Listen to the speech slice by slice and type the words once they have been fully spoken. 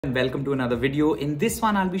And welcome to another video. In this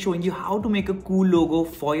one, I'll be showing you how to make a cool logo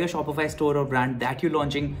for your Shopify store or brand that you're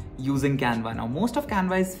launching using Canva. Now, most of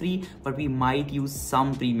Canva is free, but we might use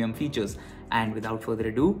some premium features. And without further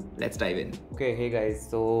ado, let's dive in. Okay, hey guys.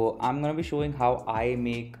 So I'm gonna be showing how I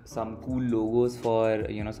make some cool logos for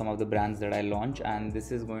some of the brands that I launch, and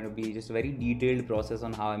this is going to be just a very detailed process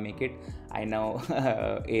on how I make it. I know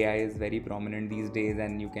AI is very prominent these days,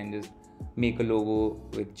 and you can just make a logo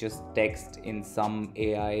with just text in some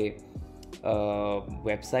AI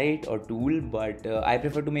website or tool, but I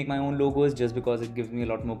prefer to make my own logos just because it gives me a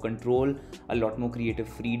lot more control, a lot more creative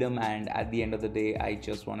freedom, and at the end of the day I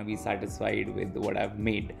just want to be satisfied with what I've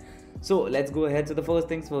made. So let's go ahead. So the first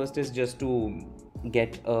things first is just to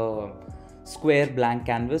get a square blank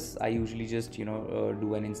canvas. I usually just do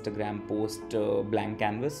an Instagram post blank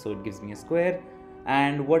canvas, so it gives me a square.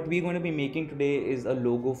 And what we're going to be making today is a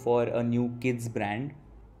logo for a new kids brand,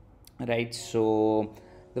 right? So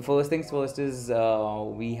the first things first is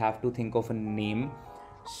we have to think of a name.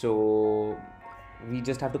 So we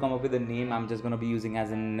just have to come up with a name. I'm just going to be using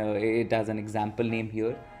it as an example name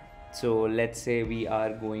here. So let's say we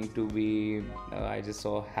are going to be I just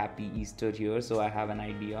saw Happy Easter here, so I have an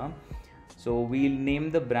idea. So we'll name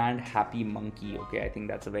the brand Happy Monkey. Okay, I think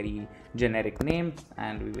that's a very generic name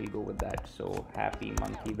and we will go with that. So Happy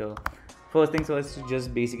Monkey. The first thing first is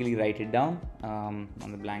just basically write it down on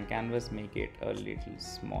the blank canvas, make it a little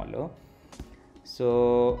smaller.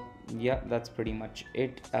 So yeah, that's pretty much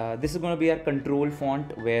it. This is going to be our control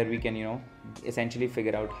font, where we can essentially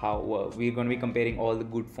figure out how we're going to be comparing all the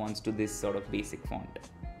good fonts to this sort of basic font.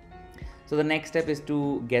 So the next step is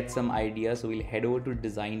to get some ideas. So we'll head over to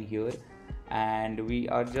design here, and we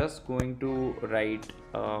are just going to write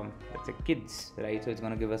let's say kids, right? So it's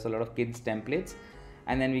going to give us a lot of kids templates,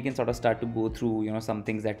 and then we can sort of start to go through some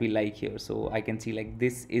things that we like here. So I can see like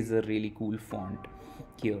this is a really cool font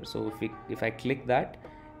here. So if I click that,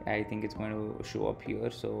 I think it's going to show up here.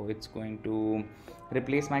 So it's going to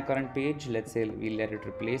replace my current page. Let's say we let it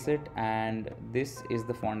replace it, and this is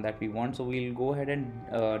the font that we want. So we'll go ahead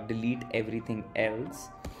and delete everything else,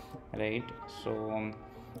 right? So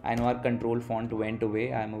I know our control font went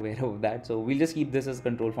away, I'm aware of that, so we'll just keep this as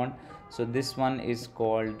control font. So this one is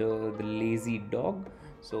called the Lazy Dog,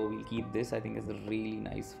 so we'll keep this. I think it's a really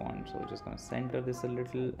nice font. So we're just going to center this a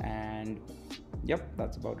little, and yep,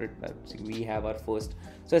 that's about it. We have our first.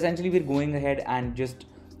 So essentially we're going ahead and just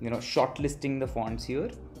shortlisting the fonts here,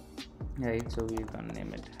 right? So we're gonna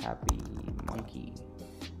name it Happy Monkey,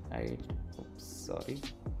 right? Oops, sorry,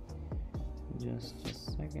 just a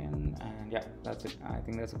second. And yeah, that's it. I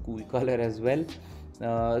think that's a cool color as well.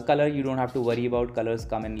 Color you don't have to worry about, colors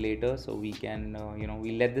come in later, so we can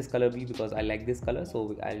we let this color be because I like this color,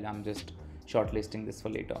 so I'm just shortlisting this for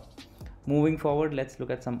later. Moving forward, let's look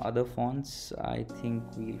at some other fonts. I think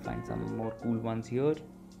we'll find some more cool ones here.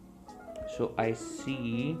 So I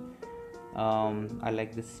see I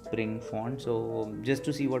like this spring font. So just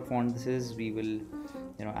to see what font this is, we will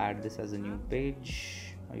add this as a new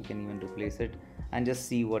page, or you can even replace it and just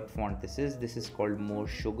see what font this is. This is called More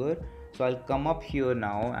Sugar. So I'll come up here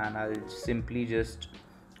now and I'll simply just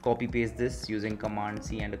copy paste this using Command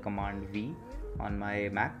C and a Command V on my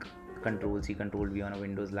Mac, Control C, Control V on a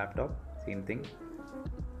Windows laptop, same thing.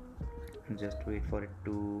 Just wait for it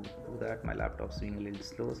to do that. My laptop's being a little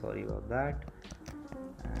slow, sorry about that.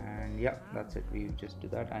 And yeah, that's it. We just do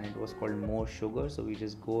that, and it was called More Sugar. So we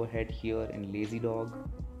just go ahead here in Lazy Dog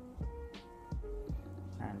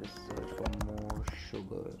and just search for More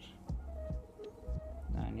Sugar.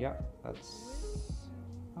 And yeah, that's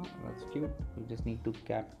cute. We just need to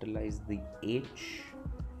capitalize the H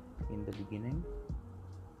in the beginning.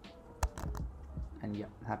 And yeah,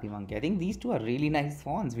 Happy Monkey. I think these two are really nice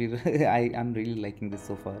fonts. I'm really liking this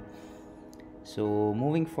so far. So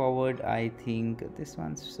moving forward, I think this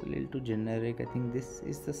one's a little too generic. I think this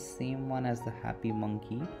is the same one as the Happy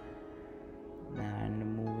Monkey.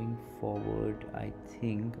 And moving forward, I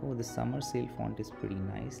think the summer sale font is pretty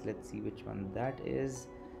nice. Let's see which one that is.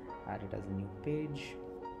 Add it as a new page.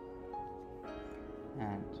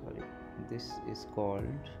 And sorry, this is called,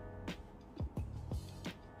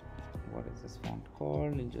 what is this font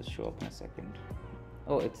called? It'll just show up in a second.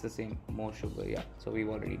 Oh, it's the same, More Sugar. Yeah, so we've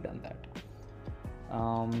already done that.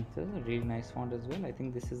 This is a really nice font as well. I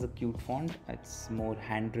think this is a cute font. It's more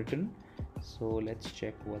handwritten. So let's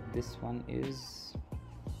check what this one is.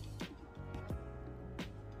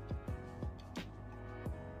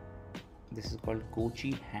 This is called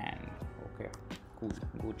Gochi Hand. Okay, cool.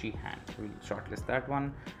 Gochi Hand. We'll shortlist that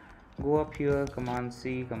one. Go up here, Command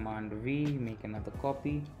C, Command V, make another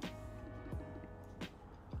copy,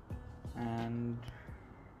 and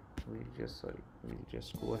we'll we'll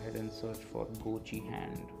just go ahead and search for Gochi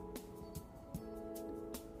hand.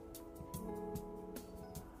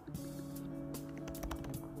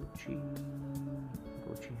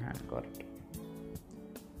 Gochi hand, got it.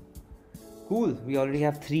 Cool, we already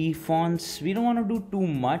have 3 fonts. We don't want to do too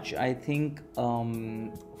much. I think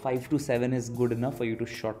 5 to 7 is good enough for you to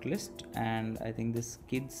shortlist, and I think this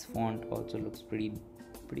kids font also looks pretty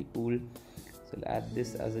cool. So I'll add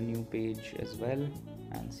this as a new page as well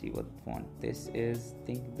and see what font this is. I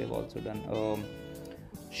think they've also done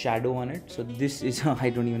shadow on it. So this is I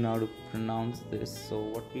don't even know how to pronounce this. So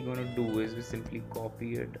what we're going to do is we simply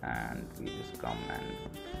copy it and we just come and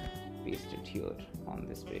paste it here on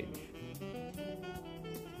this page.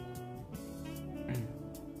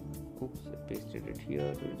 Oops, I pasted it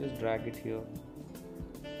here. We'll just drag it here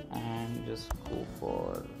and just go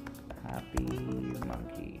for happy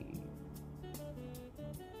monkey.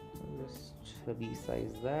 Just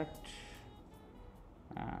resize that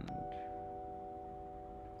and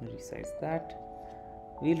resize that.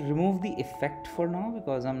 We'll remove the effect for now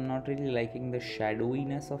because I'm not really liking the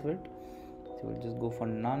shadowiness of it. So we'll just go for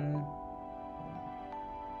none.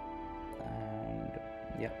 And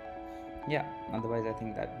yeah, otherwise I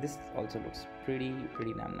think that this also looks pretty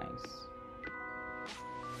damn nice.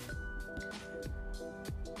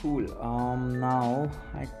 Cool. Now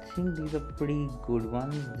I think these are pretty good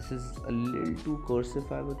ones. This is a little too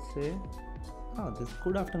cursive, I would say. Oh, this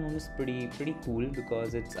good afternoon is pretty cool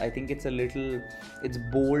because I think it's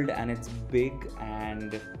bold and it's big,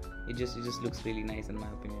 and it just looks really nice in my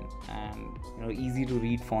opinion. And easy to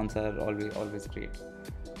read fonts are always great.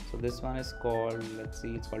 So this one is called, let's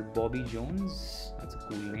see, it's called Bobby Jones. That's a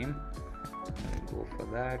cool name. We'll go for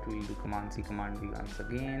that. We'll do Command C, Command V once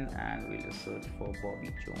again, and we'll just search for Bobby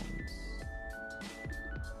Jones.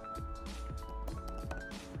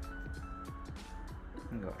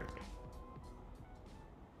 Got it.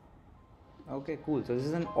 Okay, cool. So this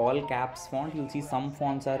is an all caps font. You'll see some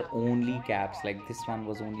fonts are only caps, like this one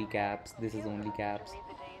was only caps, this is only caps.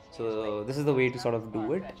 So this is the way to sort of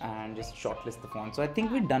do it and just shortlist the font. So I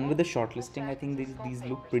think we're done with the shortlisting. I think these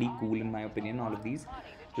look pretty cool in my opinion, all of these.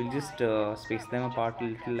 We'll just space them apart a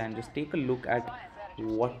little and just take a look at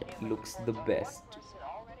what looks the best.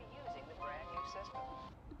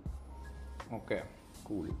 Okay,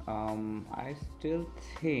 cool. I still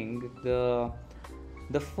think the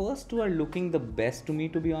first two are looking the best to me,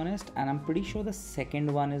 to be honest, and I'm pretty sure the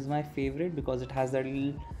second one is my favorite because it has that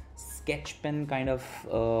little sketch pen kind of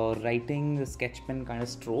writing, the sketch pen kind of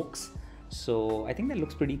strokes. So I think that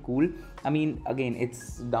looks pretty cool. I mean, again,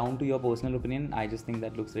 it's down to your personal opinion. I just think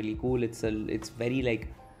that looks really cool. It's very like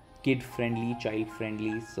kid friendly, child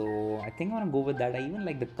friendly. So I think I want to go with that. I even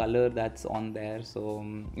like the color that's on there. So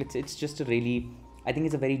it's just I think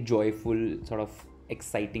it's a very joyful, sort of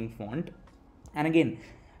exciting font. And again,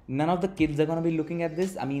 none of the kids are going to be looking at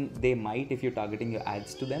this. I mean, they might if you're targeting your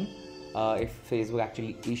ads to them. If Facebook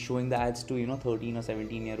actually is showing the ads to 13 or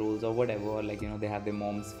 17 year olds or whatever, like they have their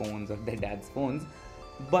mom's phones or their dad's phones,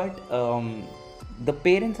 but the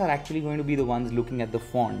parents are actually going to be the ones looking at the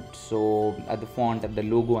font. So at the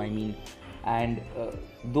logo, I mean, and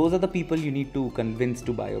those are the people you need to convince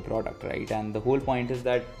to buy your product, right? And the whole point is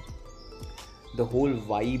that the whole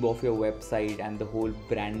vibe of your website and the whole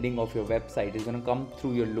branding of your website is going to come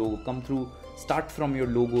through your logo, start from your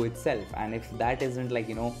logo itself. And if that isn't like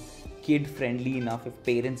kid friendly enough, if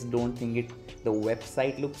parents don't think the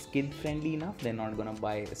website looks kid friendly enough, they're not gonna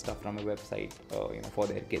buy stuff from a website for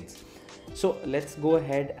their kids. So let's go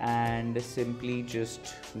ahead and simply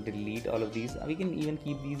just delete all of these. We can even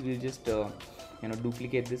keep these. We'll just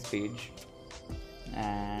duplicate this page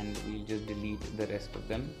and we'll just delete the rest of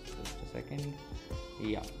them. Just a second.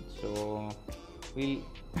 Yeah, so we'll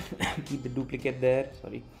keep the duplicate there,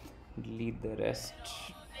 delete the rest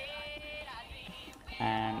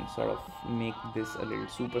and sort of make this a little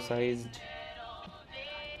supersized.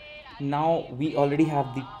 Now we already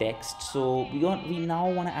have the text, so we now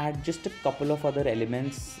want to add just a couple of other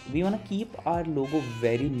elements. We want to keep our logo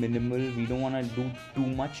very minimal. We don't want to do too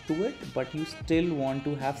much to it, but you still want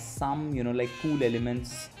to have some like cool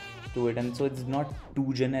elements to it, and so it's not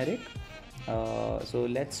too generic. So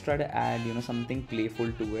let's try to add something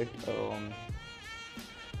playful to it.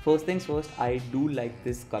 First things first, I do like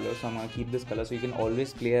this color, so I'm gonna keep this color. So you can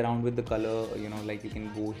always play around with the color, like you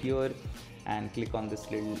can go here and click on this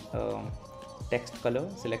little text color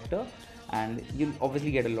selector, and you'll obviously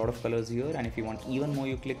get a lot of colors here. And if you want even more,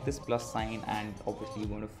 you click this plus sign, and obviously you're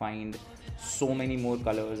going to find so many more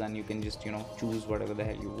colors, and you can just choose whatever the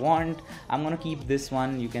hell you want. I'm gonna keep this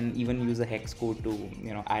one. You can even use a hex code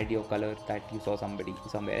to add your color that you saw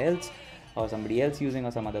somewhere else. or somebody else using,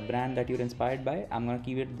 or some other brand that you're inspired by. I'm gonna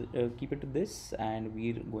keep it to this, and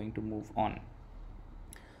we're going to move on.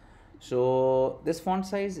 So this font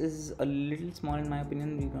size is a little small in my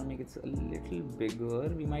opinion. We're gonna make it a little bigger.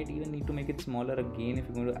 We might even need to make it smaller again if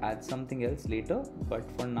you're going to add something else later, but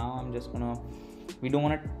for now I'm just gonna, we don't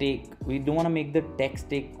want to make the text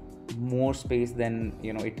take more space than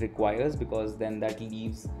it requires, because then that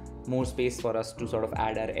leaves more space for us to sort of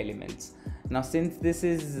add our elements. Now since this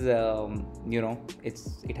is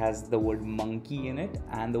it has the word monkey in it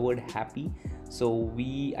and the word happy, so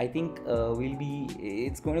I think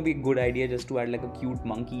it's going to be a good idea just to add like a cute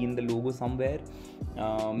monkey in the logo somewhere,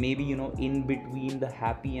 maybe in between the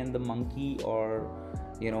happy and the monkey, or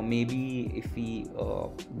maybe if we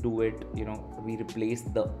do it, we replace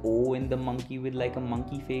the O in the monkey with like a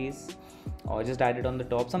monkey face, or just add it on the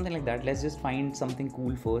top, something like that. Let's just find something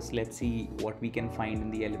cool first. Let's see what we can find in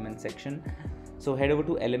the element section. So head over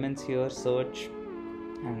to elements here, search.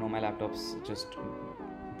 I know my laptop's just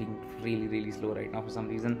being really slow right now for some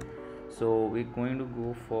reason, so we're going to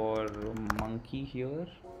go for monkey here,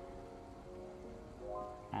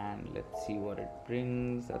 and let's see what it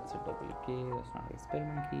brings. That's a double K, that's not how you spell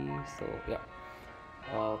monkey. So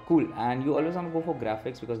yeah, cool. And you always want to go for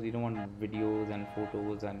graphics, because we don't want videos and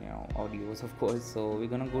photos and audios, of course. So we're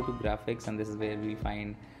gonna go to graphics, and this is where we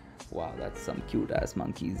find, wow, that's some cute ass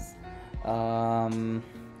monkeys.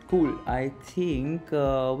 Cool. I think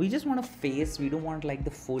we just want a face. We don't want like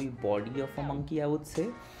the full body of a monkey, I would say,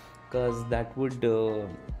 because that would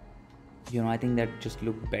I think that just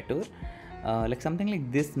look better. Like something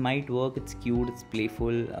like this might work. It's cute, it's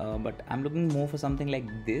playful, but I'm looking more for something like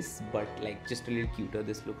this, but like just a little cuter.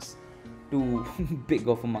 This looks too big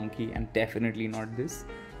of a monkey, and definitely not this,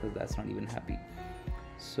 because that's not even happy.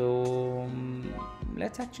 So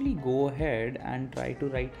let's actually go ahead and try to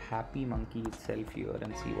write happy monkey itself here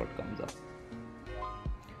and see what comes up.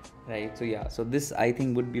 Right, so yeah, so this I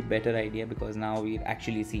think would be a better idea, because now we're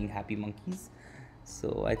actually seeing happy monkeys.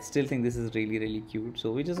 So I still think this is really cute.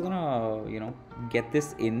 So we're just gonna get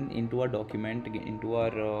this into our document, into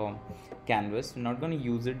our canvas. We're not gonna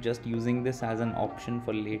use it, just using this as an option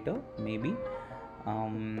for later maybe.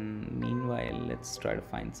 Meanwhile, let's try to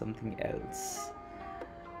find something else.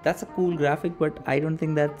 That's a cool graphic, but I don't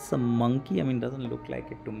think that's a monkey. I mean, it doesn't look like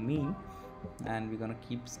it to me. And we're gonna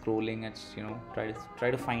keep scrolling and try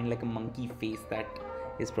to find like a monkey face that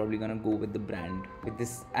is probably gonna go with the brand with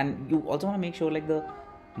this. And you also want to make sure like the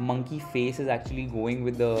monkey face is actually going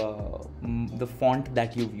with the font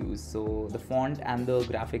that you've used. So the font and the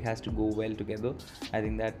graphic has to go well together. I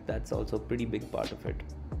think that's also a pretty big part of it.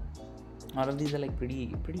 All of these are like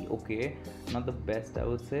pretty okay, not the best, I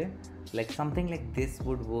would say. Like something like this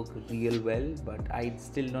would work real well, but I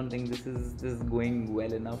still don't think this is going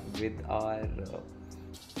well enough with our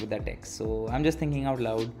text. So I'm just thinking out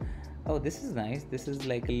loud. Oh, this is nice. This is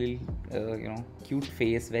like a little cute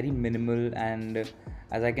face, very minimal, and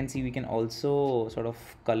as I can see, we can also sort of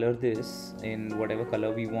color this in whatever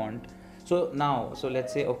color we want. So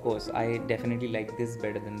let's say, of course, I definitely like this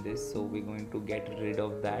better than this, so we're going to get rid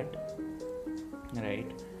of that.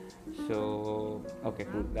 Right, so okay,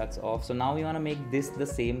 cool, that's off. So now we want to make this the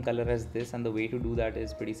same color as this, and the way to do that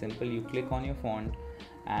is pretty simple. You click on your font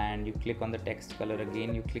and you click on the text color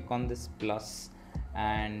again, you click on this plus,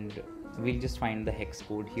 and we'll just find the hex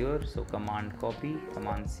code here. So command copy,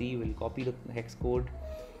 command C will copy the hex code,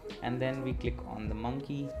 and then we click on the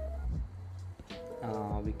monkey,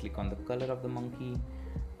 we click on the color of the monkey,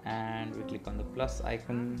 and we click on the plus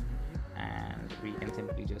icon, and we can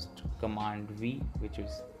simply just command V, which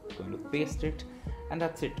is going to paste it, and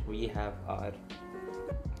that's it. We have our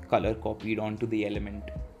color copied onto the element.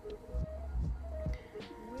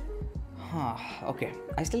 Okay,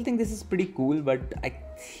 I still think this is pretty cool, but I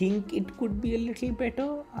think it could be a little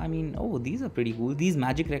better. I mean, oh, these are pretty cool. These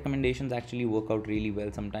magic recommendations actually work out really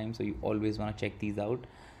well sometimes, so you always want to check these out.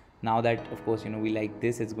 Now that, of course, we like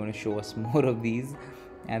this, it's going to show us more of these.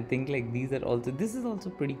 And think like this is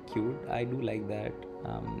also pretty cute. I do like that.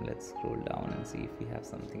 Let's scroll down and see if we have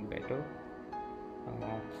something better.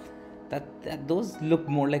 That those look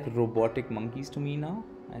more like robotic monkeys to me now.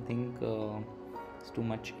 I think it's too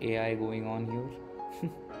much AI going on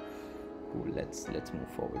here. Cool, let's move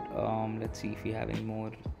forward. Let's see if we have any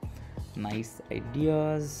more nice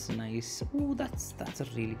ideas. Nice. Oh, that's a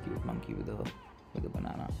really cute monkey with a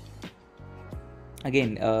banana.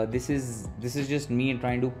 Again, this is just me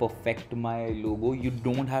trying to perfect my logo. You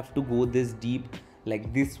don't have to go this deep.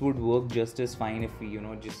 Like this would work just as fine if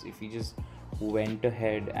we just went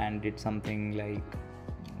ahead and did something like,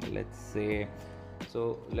 let's say,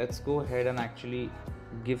 so let's go ahead and actually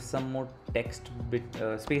give some more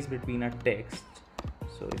space between our text.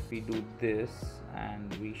 So if we do this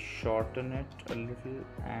and we shorten it a little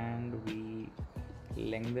and we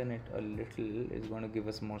lengthen it a little, it's going to give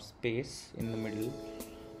us more space in the middle.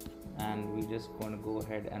 And we're just going to go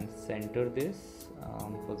ahead and center this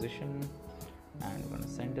position, and we're going to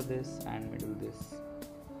center this and middle this.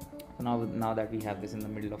 So now that we have this in the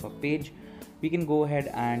middle of a page, we can go ahead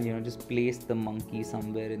and just place the monkey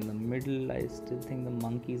somewhere in the middle. I still think the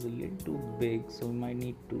monkey is a little too big, so we might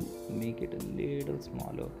need to make it a little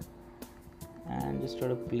smaller and just try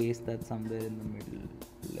to place that somewhere in the middle.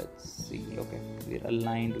 Let's see. Okay, we're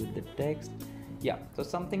aligned with the text. Yeah, so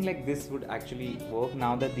something like this would actually work.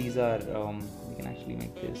 Now that these are we can actually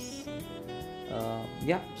make this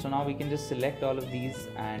yeah, so now we can just select all of these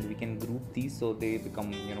and we can group these so they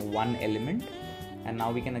become one element. And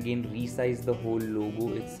now we can again resize the whole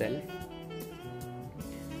logo itself,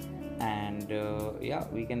 and yeah,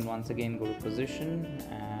 we can once again go to position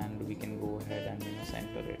and we can go ahead and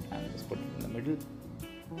center it and just put it in the middle.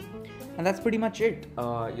 And that's pretty much it.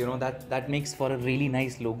 That makes for a really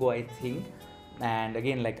nice logo, I think. And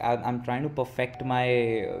again, like I'm trying to perfect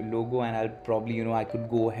my logo, and I'll probably I could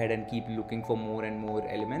go ahead and keep looking for more and more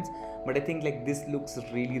elements, but I think like this looks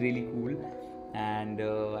really, really cool. And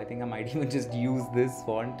I think I might even just use this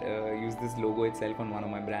font, use this logo itself on one of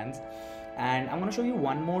my brands. And I'm going to show you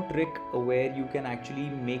one more trick where you can actually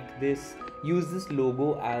use this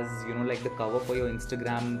logo as like the cover for your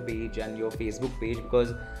Instagram page and your Facebook page,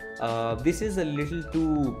 because this is a little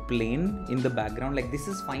too plain in the background. Like this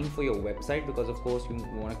is fine for your website, because of course you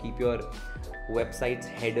want to keep your website's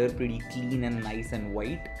header pretty clean and nice and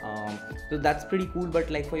white, so that's pretty cool. But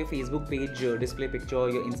like for your Facebook page display picture,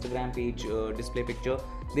 your Instagram page display picture,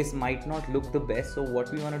 this might not look the best. So what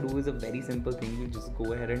we want to do is a very simple thing. We just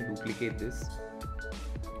go ahead and duplicate this,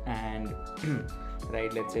 and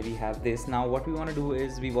right, let's say we have this. Now what we want to do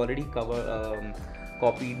is we've already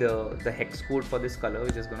copied the hex code for this color. We're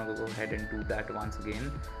just going to go ahead and do that once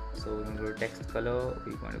again. So we're going to go to text color,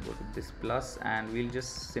 we're going to go to this plus, and we'll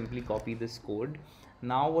just simply copy this code.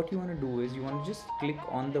 Now what you want to do is you want to just click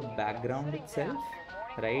on the background itself,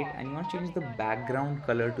 right, and you want to change the background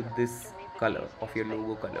color to this color of your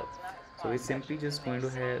logo color. So we're simply just going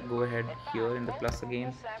to go ahead here in the plus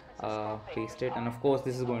again, paste it, and of course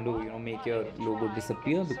this is going to make your logo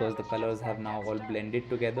disappear because the colors have now all blended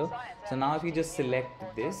together. So now if you just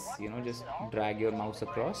select this, just drag your mouse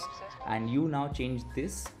across, and you now change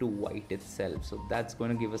this to white itself. So that's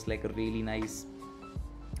going to give us like a really nice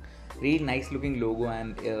looking logo,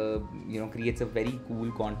 and creates a very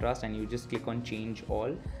cool contrast. And you just click on change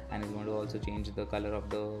all, and it's going to also change the color of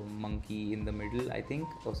the monkey in the middle, I think.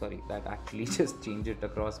 Oh sorry, that actually just changed it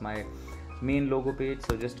across my main logo page.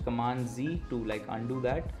 So just Command Z to like undo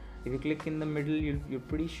that. If you click in the middle, I'm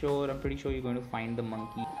pretty sure you're going to find the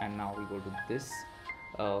monkey. And now we go to this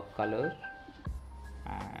color,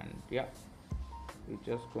 and yeah, we're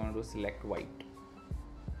just going to select white.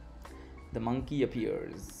 The monkey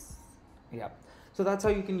appears. Yeah, so that's how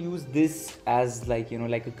you can use this as like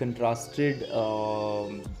like a contrasted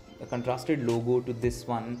logo to this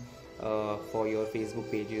one for your Facebook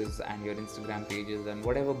pages and your Instagram pages and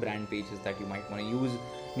whatever brand pages that you might want to use.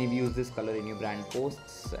 Maybe use this color in your brand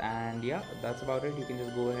posts. And yeah, that's about it. You can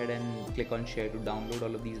just go ahead and click on share to download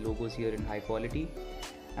all of these logos here in high quality.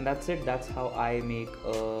 And that's it. That's how I make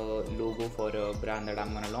a logo for a brand that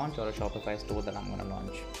I'm going to launch, or a Shopify store that I'm going to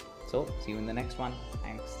launch. So see you in the next one.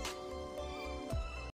 Thanks.